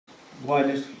why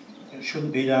this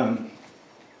shouldn't be done.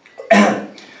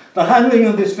 The handling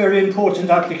of this very important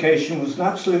application was an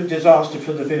absolute disaster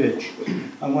for the village,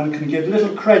 and one can give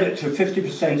little credit to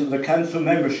 50% of the council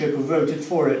membership who voted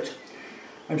for it.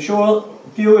 I'm sure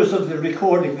viewers of the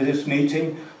recording of this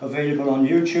meeting, available on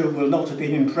YouTube, will not have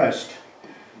been impressed.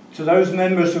 To those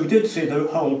members who did see the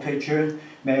whole picture,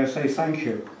 may I say thank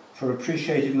you for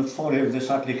appreciating the folly of this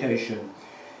application.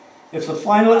 If the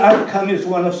final outcome is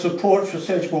one of support for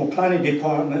Sedgemoor Planning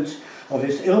Department of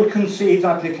this ill-conceived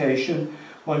application,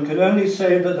 one can only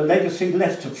say that the legacy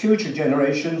left to future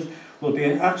generations will be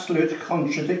an absolute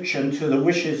contradiction to the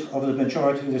wishes of the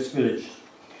majority of this village.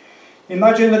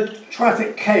 Imagine the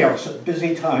traffic chaos at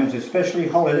busy times, especially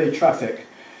holiday traffic.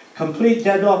 Complete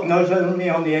deadlock not only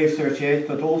on the A38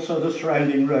 but also the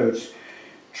surrounding roads.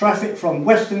 Traffic from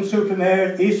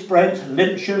Weston-super-Mare, East Brent,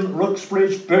 Lyncham,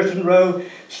 Rooksbridge, Burton Row,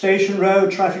 Station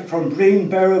Road, traffic from Breen,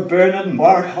 Barrow, Burnham,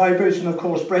 Mark, Highbridge and of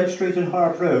course Brent Street and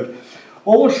Harp Road.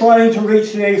 All trying to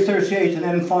reach the A38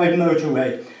 and M5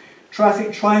 motorway.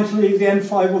 Traffic trying to leave the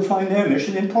M5 will find their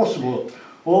mission impossible,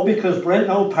 all because Brent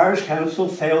Knoll Parish Council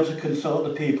failed to consult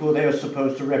the people they are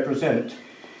supposed to represent.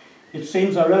 It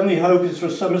seems our only hope is for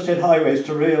Somerset Highways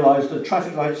to realise the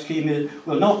traffic light scheme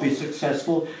will not be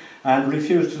successful and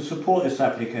refuse to support this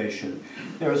application.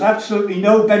 There is absolutely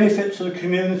no benefit to the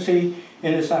community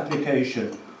in this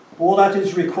application. All that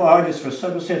is required is for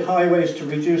Somerset Highways to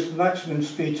reduce the maximum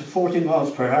speed to 40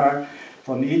 miles per hour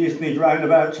from the Edithmead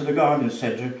roundabout to the garden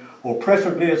centre, or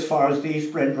preferably as far as the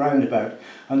East Brent roundabout.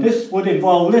 And this would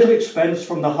involve little expense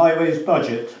from the highways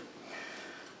budget.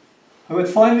 I would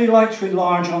finally like to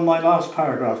enlarge on my last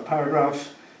paragraph,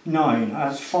 paragraph 9,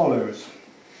 as follows.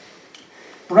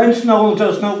 Brent Knoll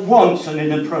does not want an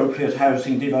inappropriate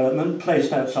housing development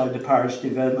placed outside the parish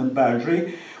development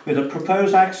boundary, with a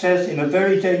proposed access in a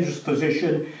very dangerous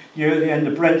position near the end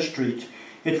of Brent Street.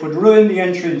 It would ruin the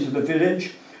entry into the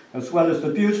village, as well as the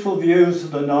beautiful views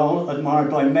of the Knoll admired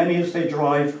by many as they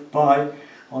drive by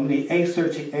on the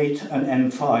A38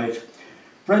 and M5.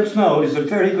 Brent Knoll is a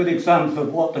very good example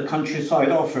of what the countryside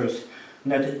offers,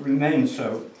 and let it remain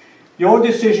so. Your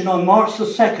decision on March the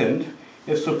 2nd,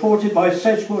 if supported by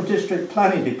Sedgemoor District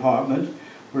Planning Department,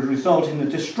 would result in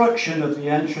the destruction of the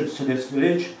entrance to this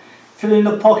village, filling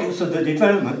the pockets of the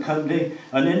development company,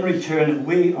 and in return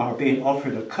we are being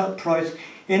offered a cut-price,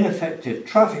 ineffective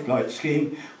traffic light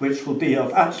scheme which will be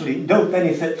of absolutely no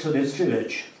benefit to this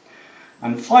village.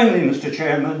 And finally, Mr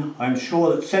Chairman, I'm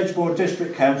sure that Sedgemoor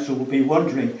District Council will be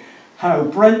wondering how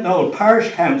Brent Knoll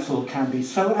Parish Council can be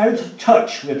so out of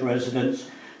touch with residents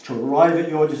to arrive at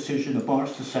your decision of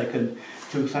March the 2nd,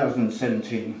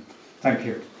 2017. Thank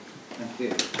you. Thank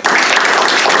you.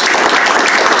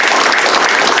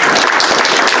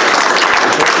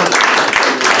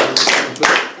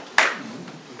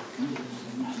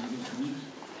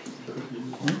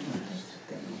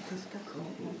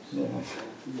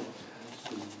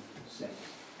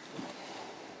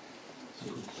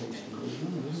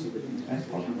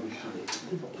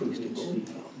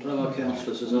 One of our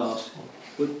councillors has asked,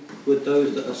 would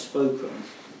those that have spoken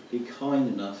be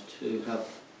kind enough to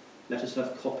let us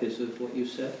have copies of what you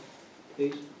said,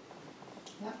 please?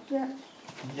 Yeah.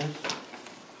 Yes.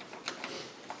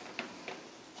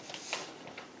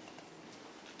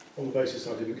 On the basis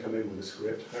I didn't come in with a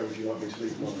script, how would you like me to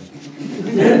leave mine?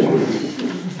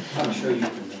 I'm sure you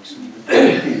can make some.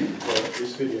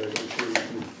 This video, I'm sure you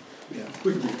can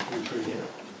quickly retrieve it.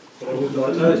 But I would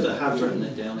like For those that have written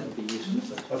it down, it would be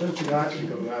useful. I don't think I actually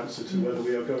got an answer to whether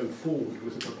we are going forward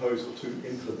with a proposal to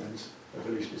implement a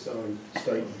village design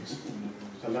statement,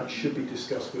 and that should be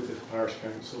discussed with the parish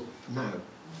council. No.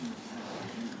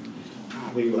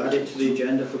 We will add it to the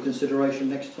agenda for consideration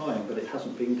next time, but it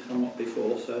hasn't been come up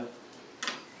before, so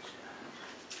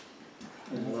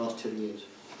in the last 2 years.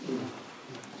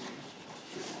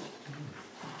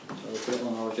 So we'll put it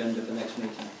on our agenda for next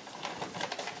meeting.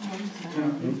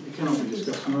 It cannot be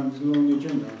discussed tonight, it's not on the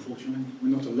agenda, unfortunately.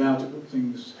 We're not allowed to put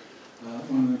things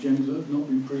on an agenda that have not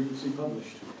been previously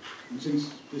published. And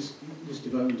since this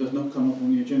development does not come up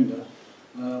on the agenda,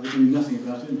 we can do nothing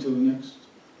about it until the next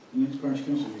parish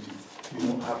council meeting.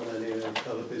 You're not having any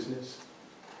other business?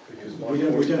 Because my We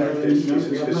don't have this any, is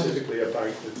specifically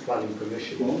about the planning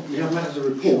permission. Well, we have that as a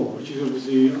report, which is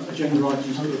obviously agenda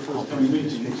items for the forthcoming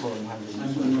meetings,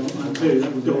 and clearly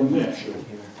that would go on there.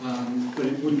 But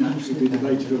it wouldn't actually be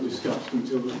debated or discussed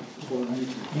until the following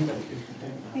meeting.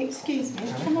 Excuse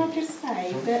me, can I just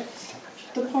say that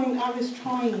the point I was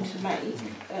trying to make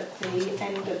at the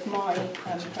end of my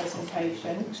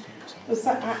presentation was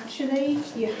that actually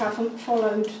you haven't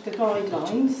followed the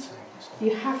guidelines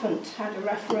You haven't had a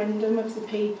referendum of the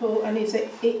people, and it's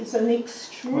an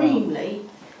extremely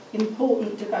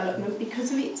important development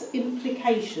because of its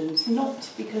implications, not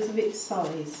because of its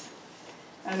size.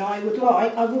 And I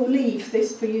will leave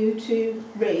this for you to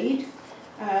read,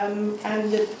 and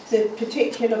the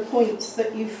particular points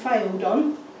that you failed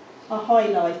on are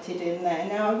highlighted in there.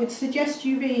 Now I would suggest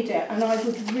you read it, and I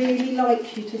would really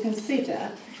like you to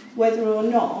consider whether or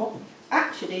not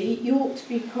actually you ought to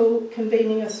be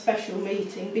convening a special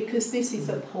meeting, because this is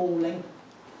appalling.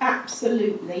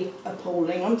 Absolutely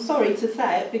appalling. I'm sorry to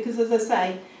say it, because as I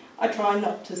say, I try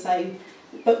not to say,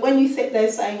 but when you sit there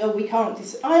saying, oh, we can't,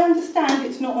 I understand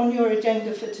it's not on your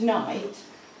agenda for tonight,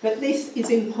 but this is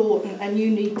important and you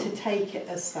need to take it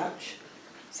as such.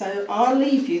 So I'll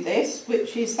leave you this,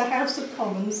 which is the House of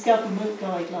Commons Government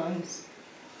Guidelines.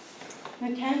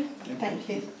 Okay? Thank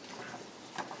you.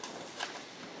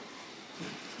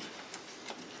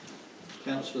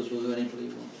 Councillors, was there anybody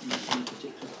who wanted to make any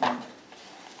particular point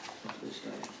at this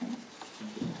stage?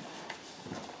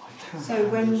 So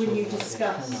when will you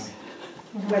discuss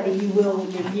whether you will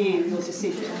review your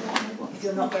decision? If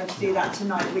you're not going to do that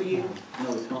tonight, will you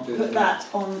put that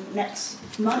on next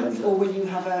month, or will you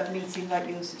have a meeting like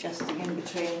you were suggesting in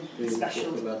between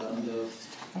special? About that under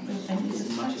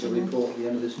matters of report at the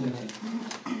end of this meeting.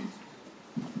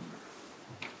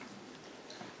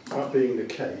 That being the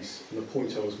case, and the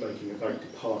point I was making about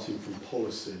departing from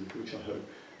policy, which I hope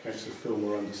Councillor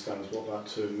Filmer understands what that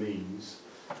term means,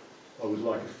 I would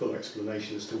like a full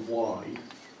explanation as to why,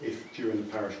 if during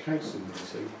the parish council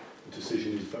meeting the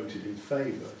decision is voted in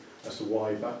favour, as to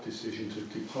why that decision to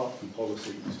depart from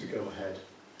policy is to go ahead.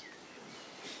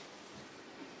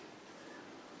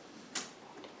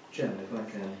 Chairman, if I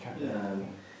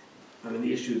can. I mean,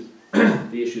 the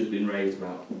issue's been raised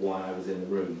about why I was in the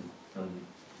room,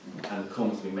 and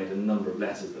comments have been made, a number of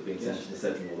letters that have been sent to the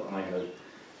Sedgemoor that I have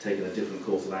taken a different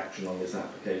course of action on this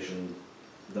application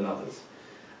than others.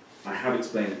 I have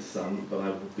explained it to some, but I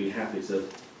would be happy to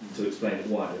explain it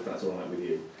why, if that's all right with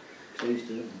you. Please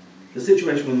do. The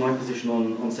situation with my position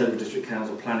on Central District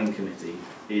Council Planning Committee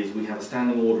is we have a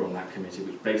standing order on that committee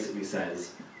which basically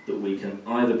says that we can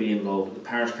either be involved at the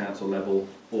parish council level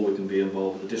or we can be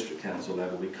involved at the district council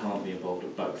level. We can't be involved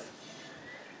at both.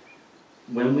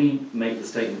 When we make the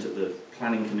statement at the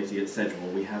planning committee at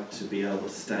Sedgemoor, we have to be able to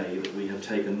say that we have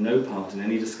taken no part in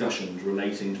any discussions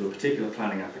relating to a particular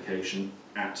planning application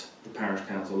at the parish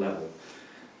council level.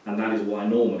 And that is why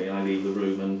normally I leave the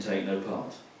room and take no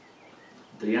part.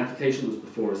 The application that was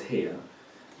before us here,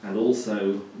 and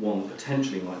also one that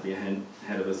potentially might be ahead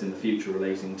of us in the future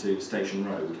relating to Station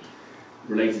Road,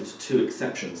 related to two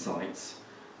exception sites,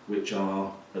 which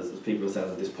are, as people have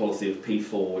said, this policy of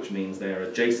P4, which means they are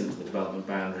adjacent to the development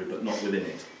boundary but not within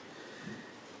it.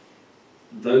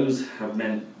 Those have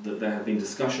meant that there have been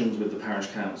discussions with the parish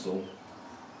council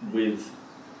with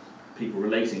people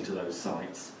relating to those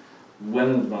sites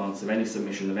well in advance of any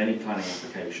submission of any planning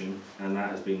application, and that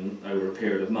has been over a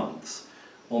period of months,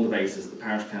 on the basis that the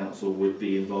parish council would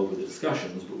be involved with the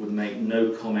discussions but would make no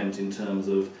comment in terms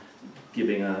of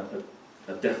giving a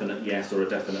definite yes or a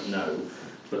definite no,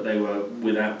 but they were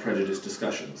without prejudice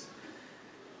discussions.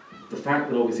 The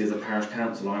fact that obviously as a parish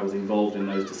council I was involved in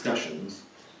those discussions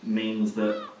means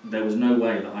that there was no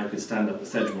way that I could stand up at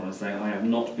Sedgemoor and say I have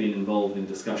not been involved in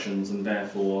discussions and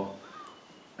therefore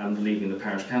am leaving the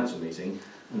parish council meeting.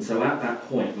 And so at that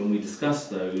point, when we discussed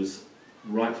those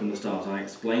right from the start, I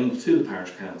explained to the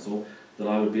parish council that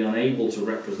I would be unable to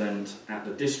represent at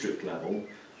the district level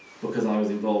because I was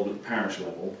involved at the parish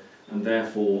level, and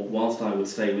therefore whilst I would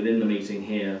stay within the meeting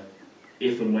here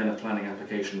if and when a planning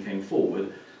application came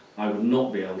forward, I would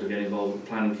not be able to get involved with the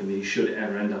planning committee should it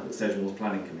ever end up at Sedgemoor's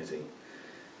planning committee.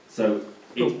 So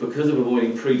it's because of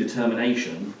avoiding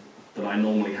predetermination that I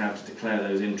normally have to declare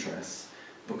those interests.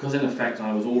 Because in effect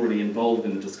I was already involved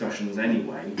in the discussions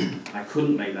anyway, I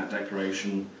couldn't make that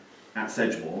declaration at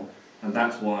Sedgemoor, and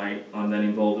that's why I'm then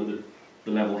involved at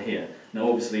the level here. Now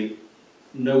obviously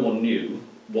no one knew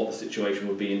what the situation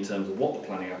would be in terms of what the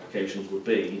planning applications would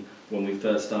be when we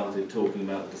first started talking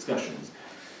about the discussions.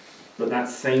 But that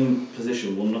same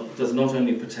position does not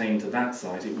only pertain to that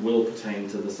site, it will pertain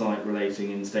to the site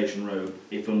relating in Station Road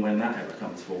if and when that ever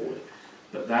comes forward.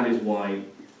 But that is why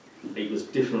it was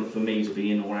different for me to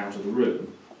be in or out of the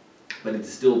room, but it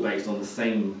is still based on the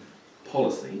same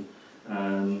policy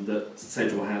that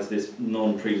Sedgemoor has this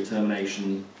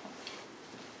non-predetermination.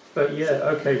 But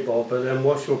yeah, okay Bob, but then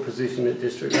what's your position at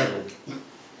district level?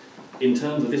 In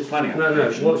terms of this planning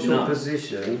application? No, what's your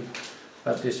position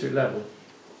at district level?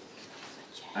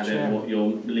 And then what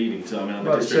you're leading to, I mean, I'm a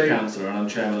Right, district so- councillor and I'm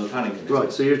chairman of the planning committee.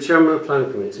 Right, so you're chairman of the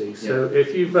planning committee. So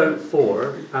if you vote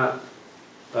for at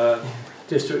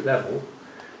district level,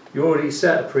 you already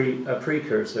set a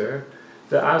precursor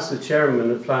that as the chairman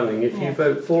of planning, if you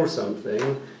vote for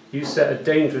something, you set a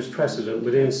dangerous precedent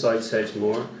within Side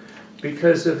Sedgemoor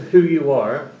because of who you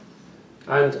are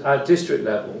and at district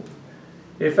level.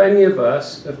 If any of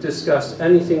us have discussed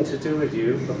anything to do with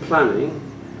you of planning,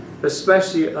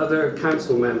 especially other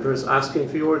council members asking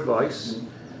for your advice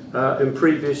in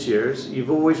previous years,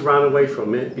 you've always ran away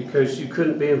from it because you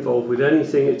couldn't be involved with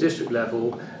anything at district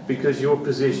level because your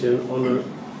position on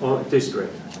a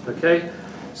district. Okay?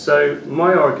 So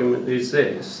my argument is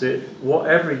this, that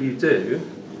whatever you do,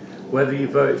 whether you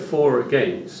vote for or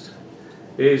against,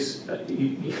 is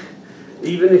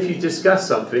even if you discuss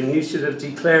something, you should have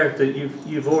declared that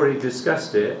you've already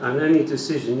discussed it, and any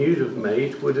decision you'd have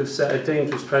made would have set a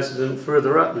dangerous precedent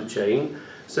further up the chain,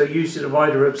 so you should have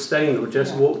either abstained or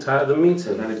just walked out of the meeting.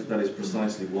 So that is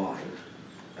precisely why,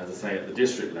 as I say, at the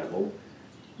district level,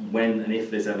 when and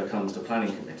if this ever comes to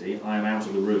planning committee, I am out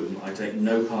of the room, I take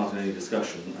no part in any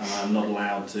discussion, and I'm not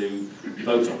allowed to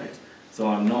vote on it. So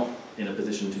I'm not in a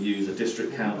position to use a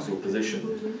district council position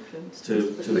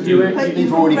to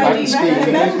You've already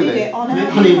recommended it on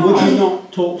our would you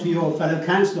not talk to your fellow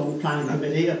councillor on the planning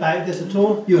committee about this at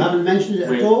all? You haven't mentioned it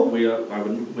at all?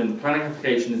 When the planning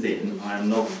application is in, I am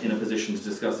not in a position to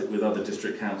discuss it with other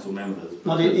district council members.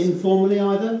 Not informally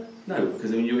either? No,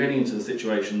 because I mean, you're getting into the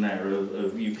situation there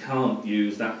of you can't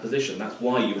use that position. That's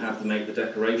why you have to make the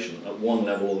declaration at one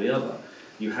level or the other.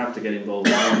 You have to get involved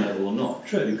at one level or not.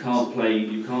 True. You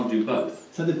can't do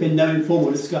both. So there's been no informal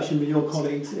discussion with your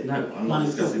colleagues? No, I'm not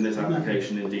discussing this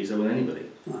application in detail with anybody.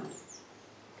 Right.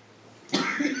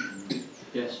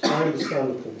 Yes. I understand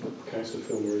the point that Councillor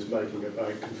Filmer is making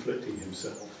about conflicting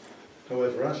himself.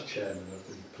 However, as chairman of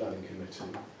the planning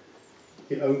committee,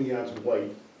 it only adds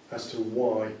weight as to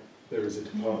why there is a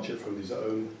departure from his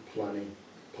own planning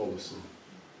policy.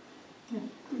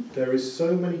 There is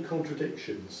so many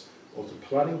contradictions of the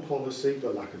planning policy, the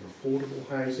lack of affordable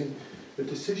housing. The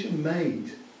decision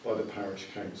made by the parish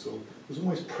council was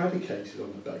almost predicated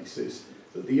on the basis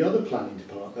that the other planning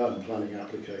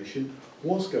application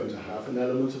was going to have an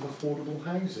element of affordable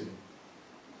housing.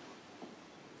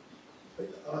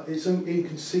 It's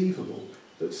inconceivable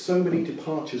that so many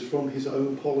departures from his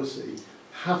own policy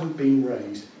haven't been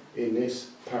raised in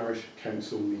this parish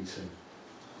council meeting.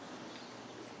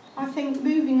 I think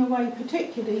moving away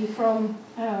particularly from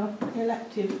our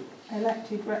elected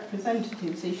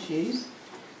representatives issues,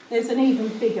 there's an even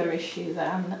bigger issue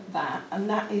than that, and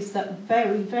that is that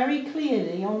very, very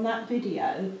clearly on that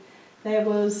video there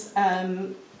was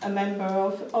a member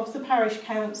of the parish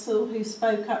council who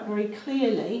spoke up very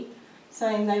clearly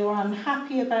saying they were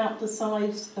unhappy about the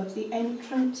size of the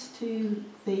entrance to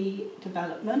the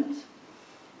development,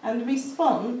 and the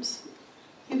response,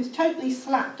 he was totally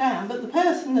slapped down, but the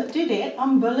person that did it,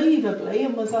 unbelievably,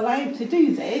 and was allowed to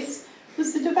do this,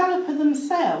 was the developer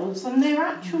themselves, and their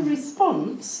actual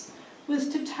response was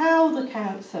to tell the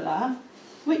councillor,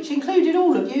 which included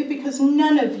all of you, because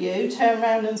none of you turned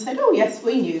around and said, oh yes,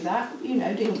 we knew that, you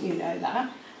know, didn't you know that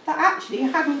actually you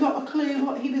hadn't got a clue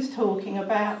what he was talking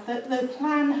about, that the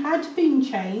plan had been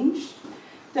changed,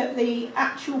 that the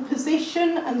actual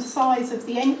position and size of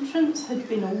the entrance had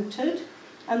been altered,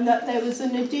 and that there was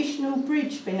an additional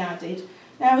bridge been added.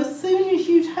 Now, as soon as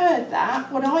you'd heard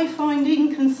that, what I find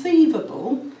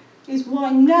inconceivable is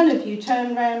why none of you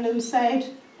turned around and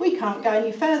said, we can't go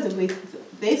any further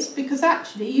with this, because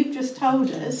actually you've just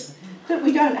told us that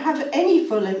we don't have any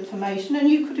full information, and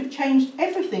you could have changed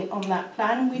everything on that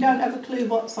plan and we don't have a clue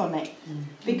what's on it.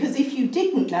 Because if you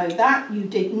didn't know that, you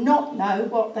did not know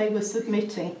what they were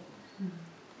submitting.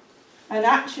 And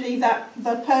actually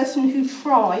the person who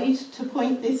tried to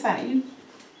point this out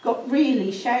got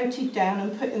really shouted down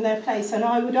and put in their place. And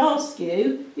I would ask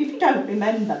you, if you don't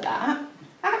remember that,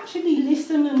 actually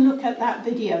listen and look at that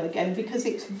video again, because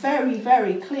it's very,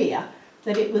 very clear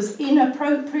that it was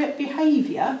inappropriate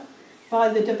behaviour by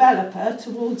the developer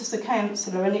towards the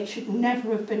councillor, and it should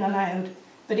never have been allowed,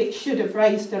 but it should have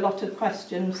raised a lot of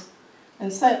questions.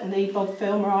 And certainly, Bob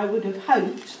Filmer, I would have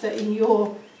hoped that in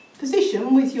your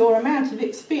position, with your amount of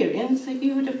experience, that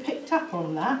you would have picked up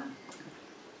on that.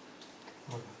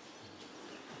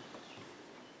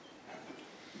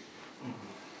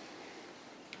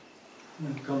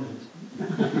 No comment.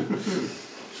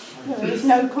 Well, there was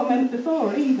no comment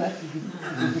before either.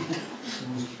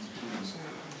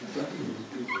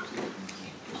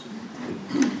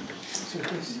 So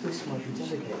this might be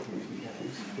delegated if you get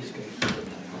this goes to the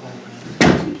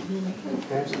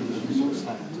there's the sort of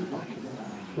stand back in the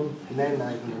and then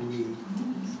they're going to read.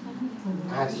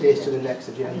 Add this to the next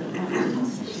agenda.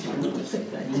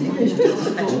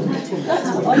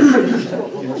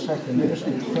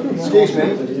 Excuse me,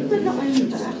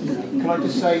 can I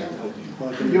just say,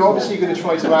 you're obviously going to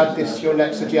try to add this to your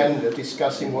next agenda,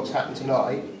 discussing what's happened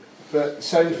tonight, but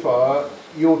so far,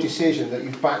 your decision that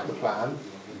you've backed the plan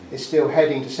is still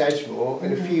heading to Sedgemoor.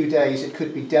 In a few days it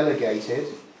could be delegated,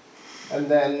 and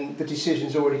then the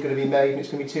decision's already going to be made and it's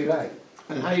going to be too late.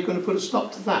 And how are you going to put a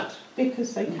stop to that?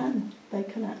 Because they can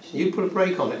actually. You put a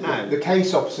brake on it now. The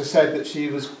case officer said that she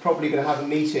was probably going to have a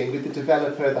meeting with the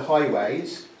developer of the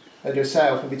highways and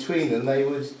herself, and between them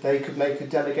they could make a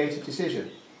delegated decision.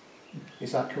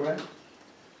 Is that correct?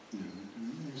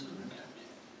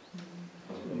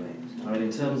 I mean,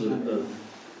 in terms of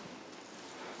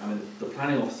the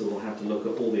planning officer will have to look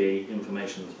at all the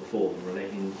information that's before them,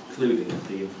 including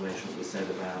the information that was said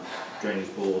about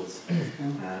drainage boards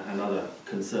and other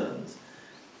concerns.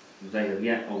 They have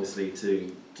yet, obviously,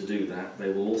 to do that. They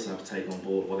will also have to take on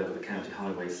board whatever the county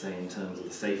highways say in terms of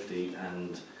the safety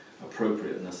and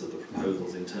appropriateness of the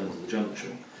proposals in terms of the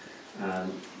junction.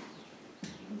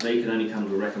 They can only come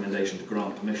to a recommendation to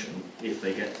grant permission if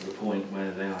they get to the point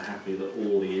where they are happy that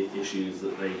all the issues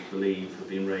that they believe have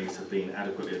been raised have been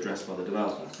adequately addressed by the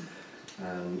developer.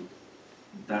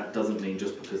 That doesn't mean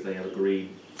just because they have agreed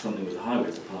something with the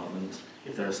highways department,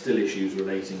 if there are still issues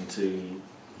relating to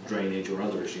drainage or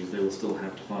other issues, they will still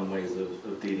have to find ways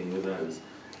of dealing with those.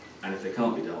 And if they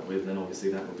can't be dealt with, then obviously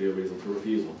that would be a reason for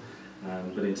refusal.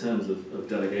 But in terms of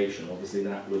delegation, obviously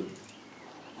that would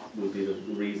be the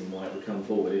reason why it would come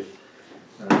forward if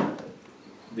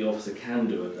the officer can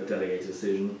do a delegated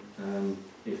decision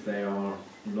if they are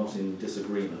not in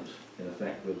disagreement, in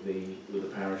effect, with the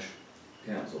parish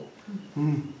council.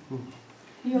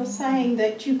 You're saying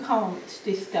that you can't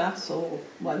discuss or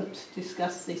won't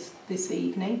discuss this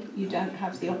evening. You don't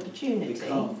have the opportunity. We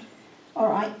can't. All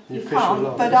right, you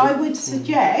can't. But I would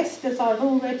suggest, as I've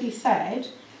already said,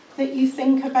 that you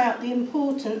think about the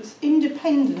importance,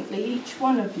 independently, each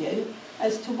one of you,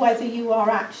 as to whether you are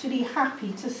actually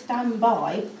happy to stand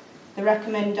by the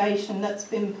recommendation that's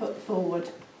been put forward.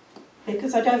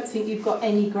 Because I don't think you've got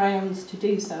any grounds to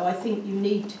do so. I think you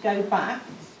need to go back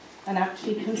and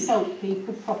actually consult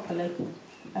people properly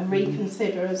and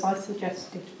reconsider, as I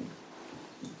suggested.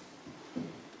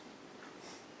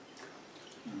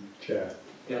 Chair.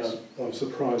 Yes. I'm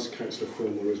surprised Councillor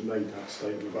Filmer has made that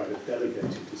statement about a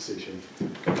delegated decision.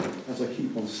 As I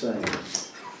keep on saying,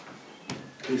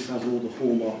 this has all the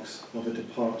hallmarks of a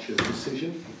departure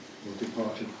decision or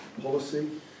departure policy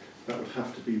that would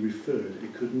have to be referred.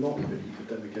 It could not be a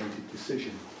delegated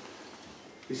decision.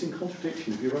 It's in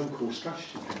contradiction of your own core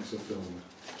strategy, Councillor Filmer.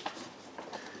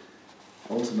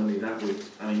 Ultimately, that would,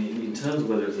 I mean, in terms of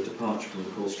whether it's a departure from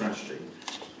the core strategy,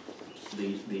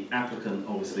 the applicant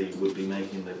obviously would be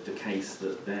making the case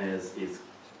that theirs is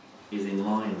in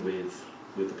line with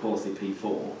the policy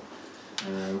P4,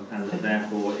 and that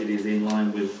therefore it is in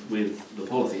line with the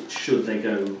policy. Should they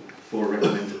go for a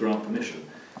recommend to grant permission,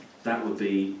 that would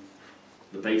be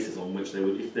the basis on which they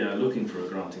would, if they are looking for a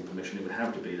granting permission, it would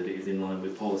have to be that it is in line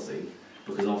with policy,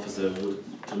 because officer would,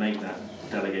 to make that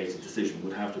delegated decision,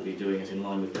 would have to be doing it in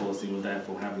line with policy and would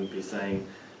therefore having to be saying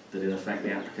that in effect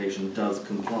the application does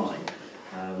comply.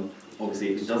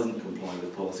 Obviously if it doesn't comply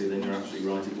with policy, then you're absolutely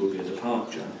right, it would be a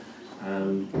departure.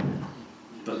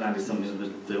 But that is something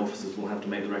that the officers will have to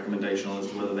make the recommendation on as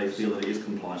to whether they feel that it is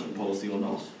compliant with policy or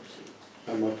not.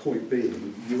 And my point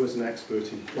being, you as an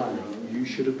expert in planning, you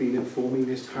should have been informing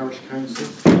this parish council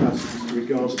as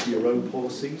regards to your own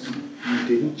policies. You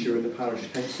didn't during the parish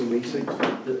council meeting.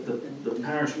 The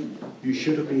parish... You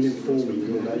should have been informing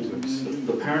your neighbours.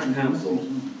 The parish council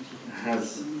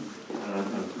has...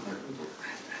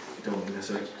 I don't want to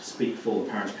necessarily speak for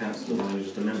the parish council, I'm only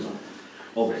just a member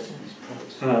of it.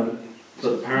 But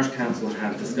the parish council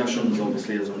had discussions,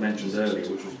 obviously, as I mentioned earlier,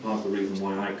 which was part of the reason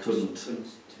why I couldn't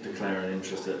declare an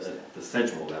interest at the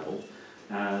Sedgemoor level.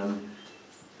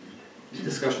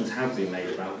 Discussions have been made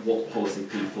about what policy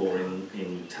P4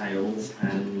 entails,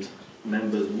 and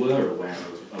members were aware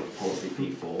of policy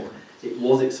P4. It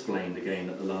was explained again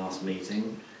at the last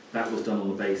meeting. That was done on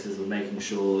the basis of making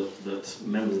sure that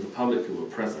members of the public who were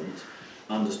present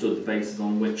understood the basis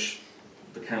on which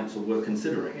the council were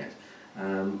considering it.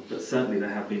 But certainly there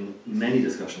have been many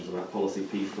discussions about policy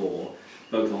P4,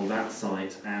 both on that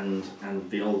site and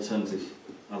the alternative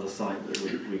other site that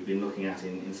we've been looking at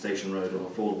in Station Road on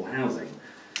affordable housing.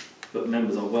 But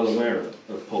members are well aware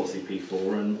of policy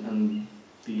P4 and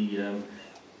the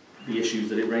issues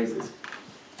that it raises.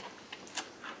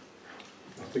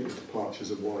 I think the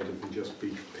departures are wider than just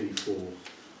P4.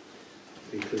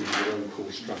 including your own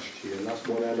core strategy, and that's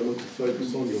one element to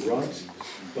focus on, you're right,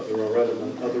 but there are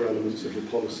other elements of your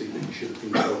policy that you should have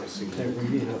been focusing on.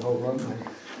 We need a whole roadmap.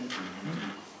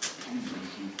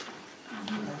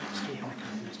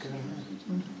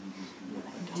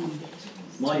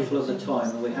 Mindful of the time,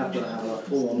 and we have got to have a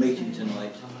formal meeting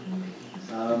tonight,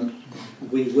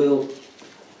 we will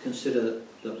consider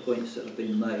the points that have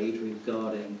been made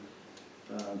regarding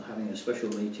having a special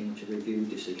meeting to review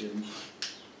decisions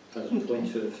as a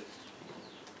point of,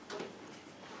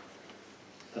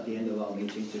 at the end of our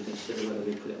meeting, to consider whether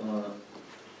we put it on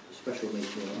a special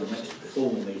meeting or our next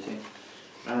formal meeting,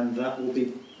 and that will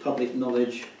be public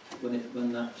knowledge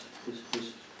when that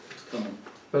is coming.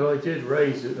 But I did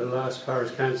raise at the last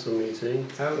parish council meeting,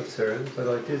 out of turn, but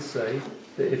I did say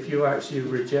that if you actually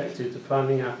rejected the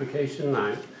planning application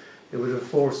now, it would have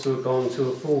forced to have gone to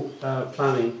a full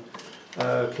planning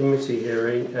committee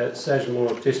hearing at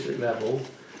Sedgemoor district level,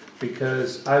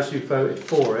 because as you voted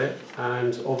for it,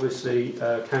 and obviously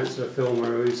Councillor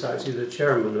Filmer, who's actually the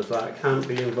chairman of that, can't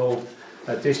be involved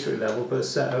at district level, but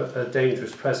set a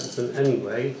dangerous precedent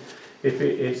anyway. If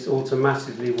it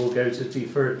automatically will go to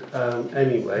deferred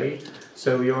anyway,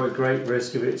 so you're at great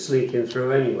risk of it sneaking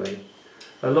through anyway.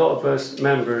 A lot of us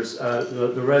members,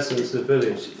 the residents of the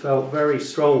village, felt very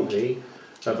strongly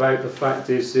about the fact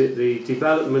is that the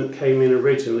development came in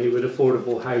originally with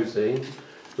affordable housing,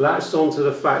 latched onto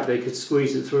the fact they could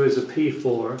squeeze it through as a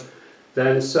P4,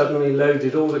 then suddenly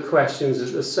loaded all the questions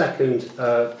at the second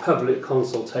public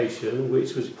consultation,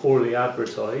 which was poorly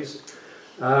advertised.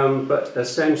 But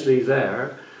essentially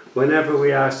there, whenever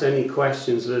we asked any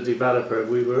questions of the developer,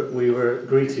 we were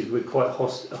greeted with quite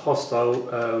hostile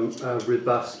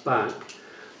rebuffs back.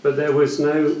 But there was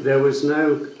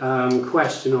no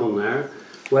question on there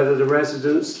whether the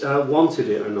residents wanted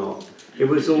it or not. It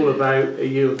was all about,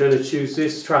 you're going to choose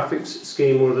this traffic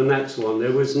scheme or the next one.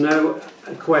 There was no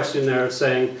question there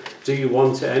saying, do you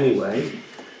want it anyway?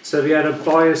 So they had a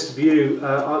biased view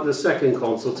at the second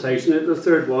consultation. At the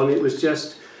third one, it was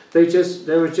just they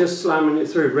were just slamming it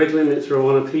through, wriggling it through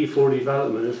on a P4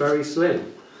 development. It's very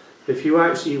slim. If you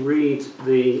actually read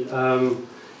the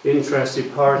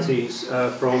interested parties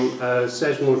from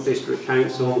Sedgemoor District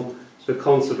Council, the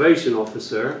conservation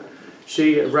officer,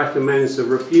 she recommends a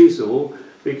refusal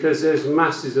because there's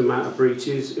massive amount of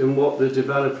breaches in what the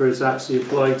developer has actually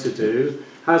applied to do.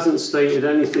 Hasn't stated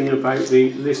anything about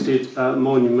the listed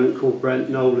monument called Brent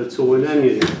Knoll at all in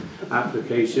any of the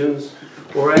applications,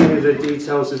 or any of the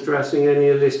details addressing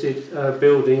any listed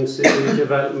buildings that the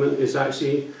development is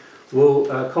actually will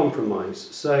compromise.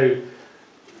 So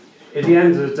at the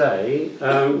end of the day,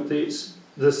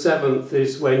 the 7th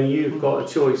is when you've got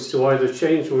a choice to either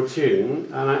change your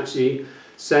tune and actually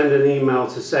send an email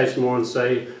to Sedgemoor and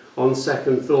say, on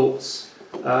second thoughts,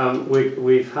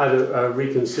 we've had a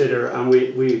reconsider and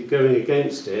we're going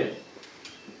against it.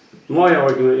 My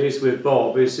argument is with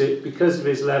Bob is that because of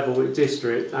his level with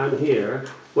district and here,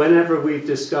 whenever we've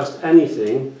discussed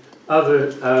anything,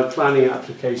 other planning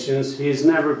applications, he has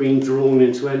never been drawn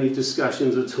into any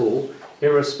discussions at all,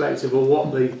 irrespective of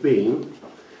what they've been.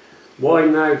 Why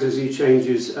now does he change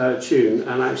his tune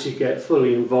and actually get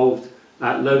fully involved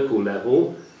at local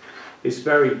level? It's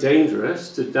very dangerous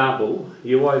to dabble.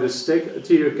 You either stick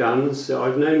to your guns.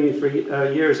 I've known you for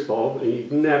years, Bob, and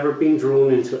you've never been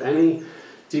drawn into any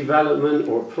development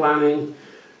or planning,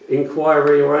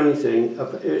 inquiry or anything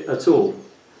at all.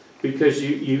 Because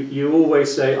you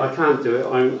always say, I can't do it,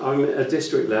 I'm at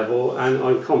district level and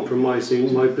I'm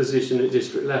compromising my position at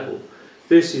district level.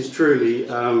 This is truly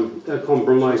a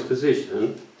compromised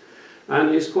position,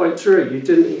 and it's quite true. You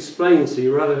didn't explain to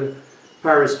your other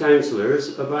parish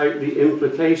councillors about the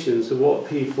implications of what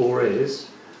P4 is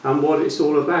and what it's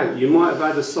all about. You might have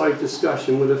had a side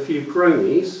discussion with a few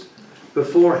cronies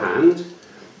beforehand,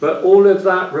 but all of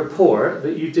that report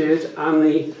that you did and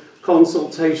the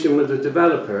consultation with the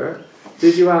developer,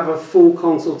 did you have a full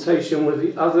consultation with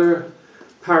the other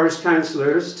parish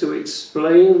councillors to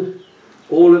explain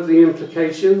all of the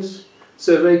implications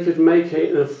so they could make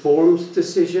an informed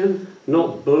decision,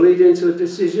 not bullied into a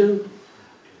decision?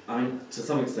 To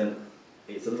some extent,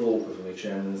 it's a little awkward for me,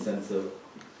 Chairman, in the sense that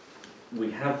we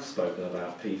have spoken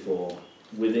about P4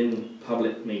 within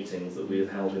public meetings that we have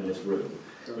held in this room.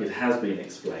 It has been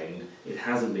explained. It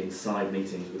hasn't been side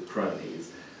meetings with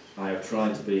cronies. I have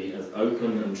tried to be as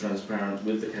open and transparent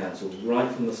with the council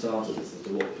right from the start of this as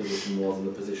to what the position was and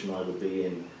the position I would be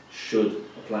in should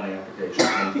a planning application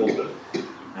come forward.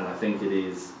 And I think it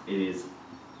is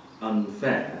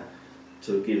unfair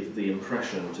to give the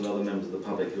impression to other members of the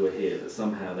public who are here that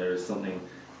somehow there is something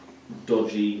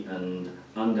dodgy and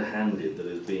underhanded that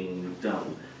is being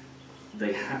done.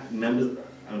 they have members.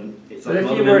 It's up But to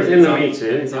if other you weren't members- in the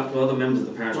meeting, it's up to other members of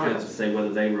the parish council to say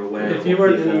whether they were aware. if of you what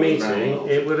weren't in the P4 was about or meeting, not.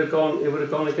 it would have gone. It would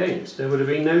have gone against. There would have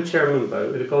been no chairman vote.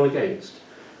 It would have gone against.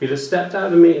 If you'd have stepped out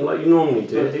of the meeting like you normally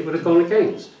did, it would have gone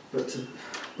against. But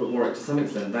Warwick, to some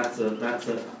extent, that's a,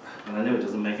 and I know it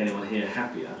doesn't make anyone here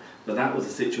happier, but that was a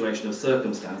situation of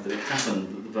circumstance that it happened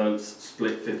that the votes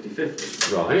split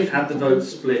 50-50. Right. Had the votes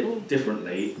split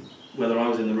differently, whether I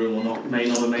was in the room or not, may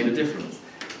not have made a difference.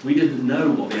 We didn't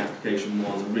know what the application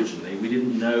was originally. We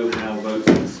didn't know how votes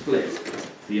were split.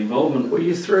 The involvement. Well,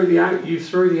 you threw the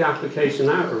application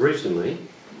out originally.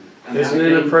 and It's an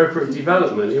inappropriate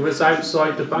development. It was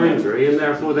outside the boundary, and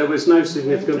therefore there was no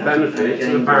significant benefit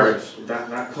to the parish.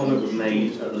 That comment was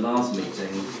made at the last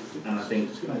meeting, and I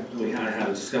think we had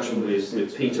a discussion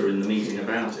with Peter in the meeting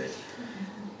about it.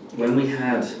 When we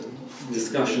had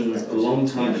discussions a long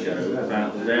time ago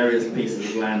about the various pieces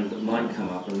of land that might come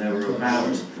up, and there were about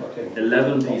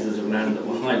 11 pieces of land that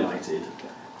were highlighted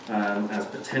as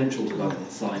potential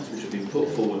development sites which have been put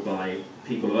forward by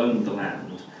people who owned the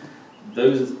land.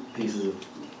 Those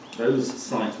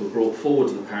sites were brought forward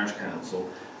to the parish council.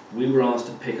 We were asked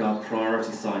to pick our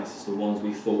priority sites as the ones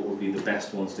we thought would be the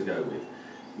best ones to go with.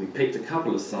 We picked a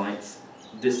couple of sites.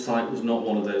 This site was not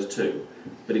one of those two,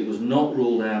 but it was not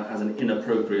ruled out as an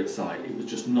inappropriate site. It was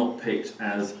just not picked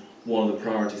as one of the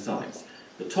priority sites.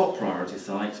 The top priority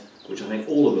site, which I think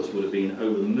all of us would have been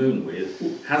over the moon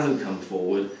with, hasn't come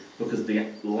forward because the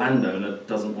landowner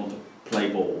doesn't want to play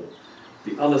ball.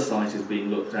 The other site is being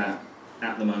looked at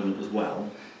the moment as well.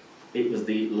 It was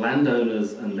the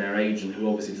landowners and their agent who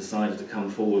obviously decided to come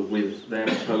forward with their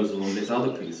proposal on this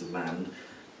other piece of land,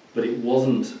 but it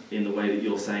wasn't in the way that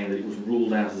you're saying that it was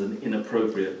ruled out as an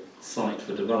inappropriate site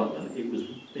for development. It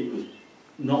was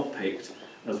not picked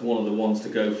as one of the ones to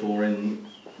go for in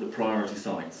the priority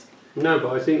sites. No,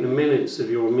 but I think the minutes of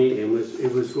your meeting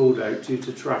was ruled out due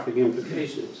to traffic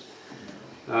implications.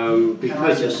 Can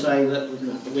I just say that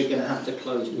we're going to have to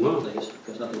close it, please,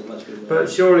 because otherwise we will. But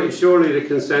surely the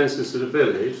consensus of the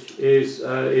village is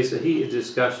a heated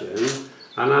discussion,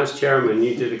 and as chairman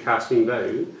you did a casting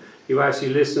vote. You actually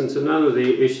listened to none of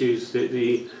the issues that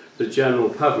the general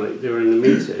public during the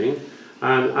meeting,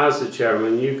 and as the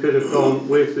chairman you could have gone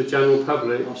with the general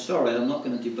public. I'm sorry, I'm not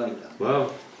going to debate that.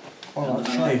 Well, and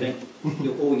I think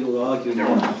all you're arguing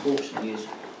about, unfortunately, is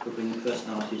for bringing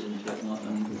personalities into it,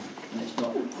 and it's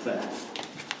not fair.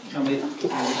 Can we?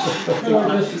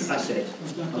 That's it.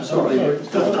 I'm sorry.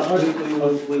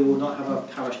 We will not have a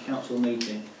parish council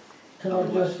meeting. Can I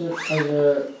just, as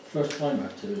a first timer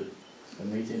to a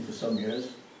meeting for some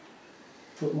years,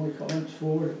 put my comments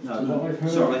forward? No, what I've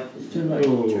heard? sorry. It's too late.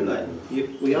 Too late.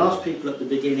 We asked people at the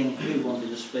beginning who wanted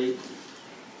to speak,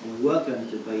 and we were going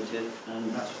to debate it,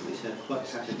 and that's what we said quite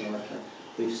categorically.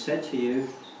 We've said to you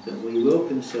that we will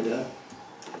consider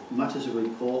matters of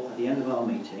report at the end of our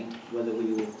meeting, whether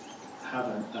we will have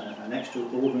an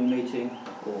extraordinary meeting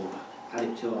or add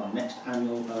it to our next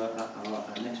annual,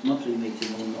 our next monthly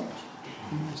meeting or not.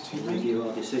 To review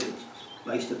our decisions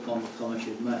based upon the comments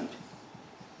you've made.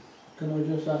 Can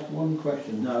I just ask one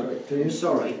question? No, I'm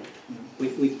sorry. We're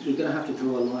going to have to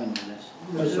draw a line on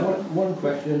this. One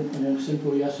question and a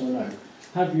simple yes or no.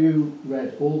 Have you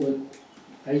read all the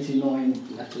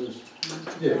 89 letters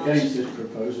against this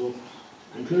proposal,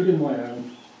 including my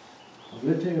own? I've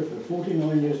lived here for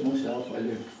 49 years myself. I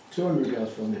live 200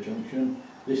 yards from the junction.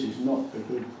 This is not a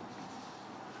good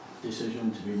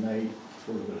decision to be made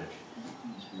for the village.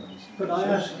 Could I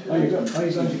ask? Are you going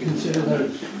to consider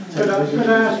those? Could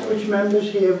I ask which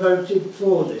members here voted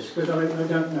for this? Because I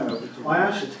don't know. I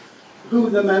asked who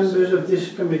the members of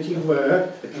this committee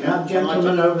were. That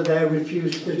gentleman over there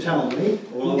refused to tell me.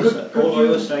 Could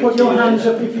you put your hands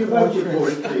up if you voted for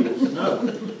it, please? No,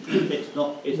 it's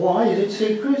not. Why? Is it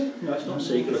secret? No, it's not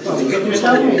secret. Well, could you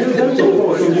tell me who voted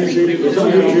for it?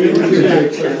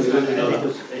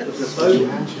 It was a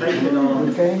vote taken on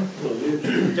a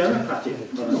democratic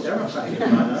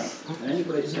manner, and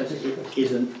anybody that says it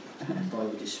isn't, I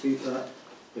would dispute that.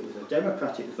 It was a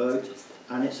democratic vote,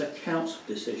 and it's a council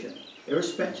decision.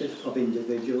 Irrespective of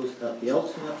individuals, at the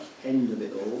ultimate end of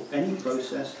it all, any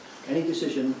process, any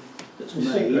decision that's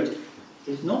made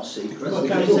is not secret. Well,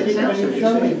 it's a council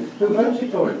decision. Who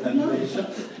voted for it then, please?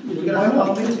 We're going to have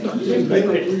our meeting.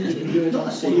 Not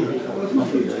a secret.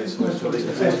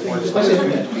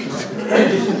 Very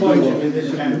disappointed with this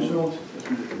council.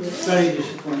 Very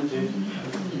disappointed.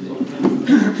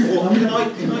 Well,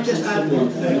 can I just add one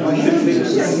thing? I should be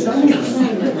saying.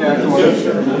 Yeah,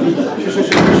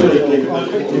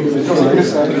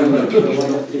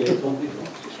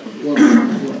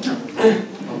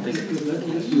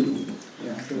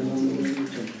 go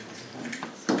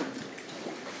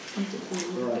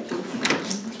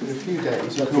tonight. In a few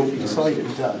days, it can all be decided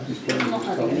and done.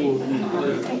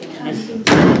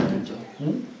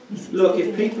 Look,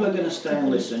 if people are going to stay and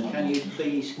listen, can you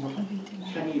please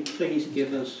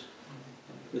give us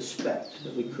respect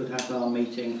that we could have our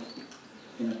meeting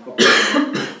in a proper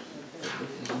way?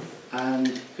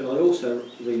 And could I also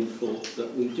reinforce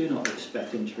that we do not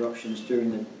expect interruptions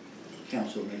during the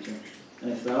council meeting,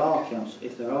 and if there are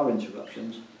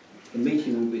interruptions, the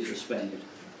meeting will be suspended.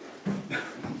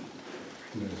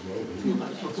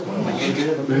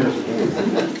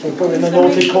 So put in a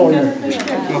naughty corner.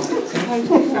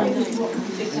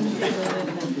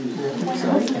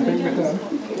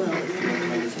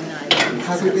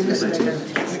 Have we been listening to?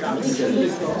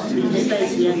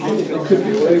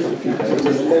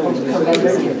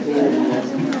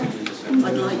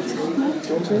 I'd like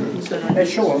to.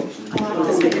 Sure.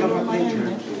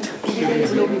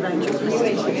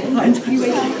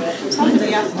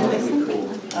 Sunday afternoon.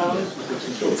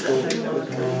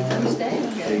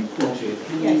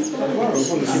 Yes.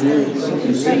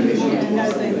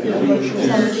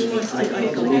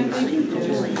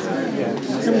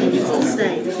 Somebody needs to stay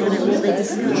to find out what they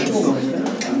discuss.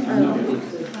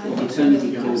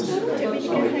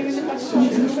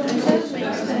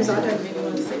 Because I don't really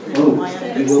want to sit there on my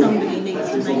own, but somebody needs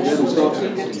to make sure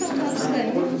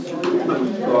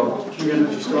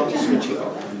Start to switch it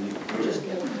off.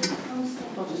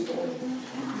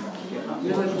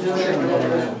 No, I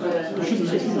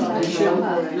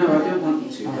don't want you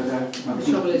to, but the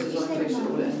trouble is I face it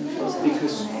all in.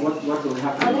 Because what will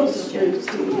happen is...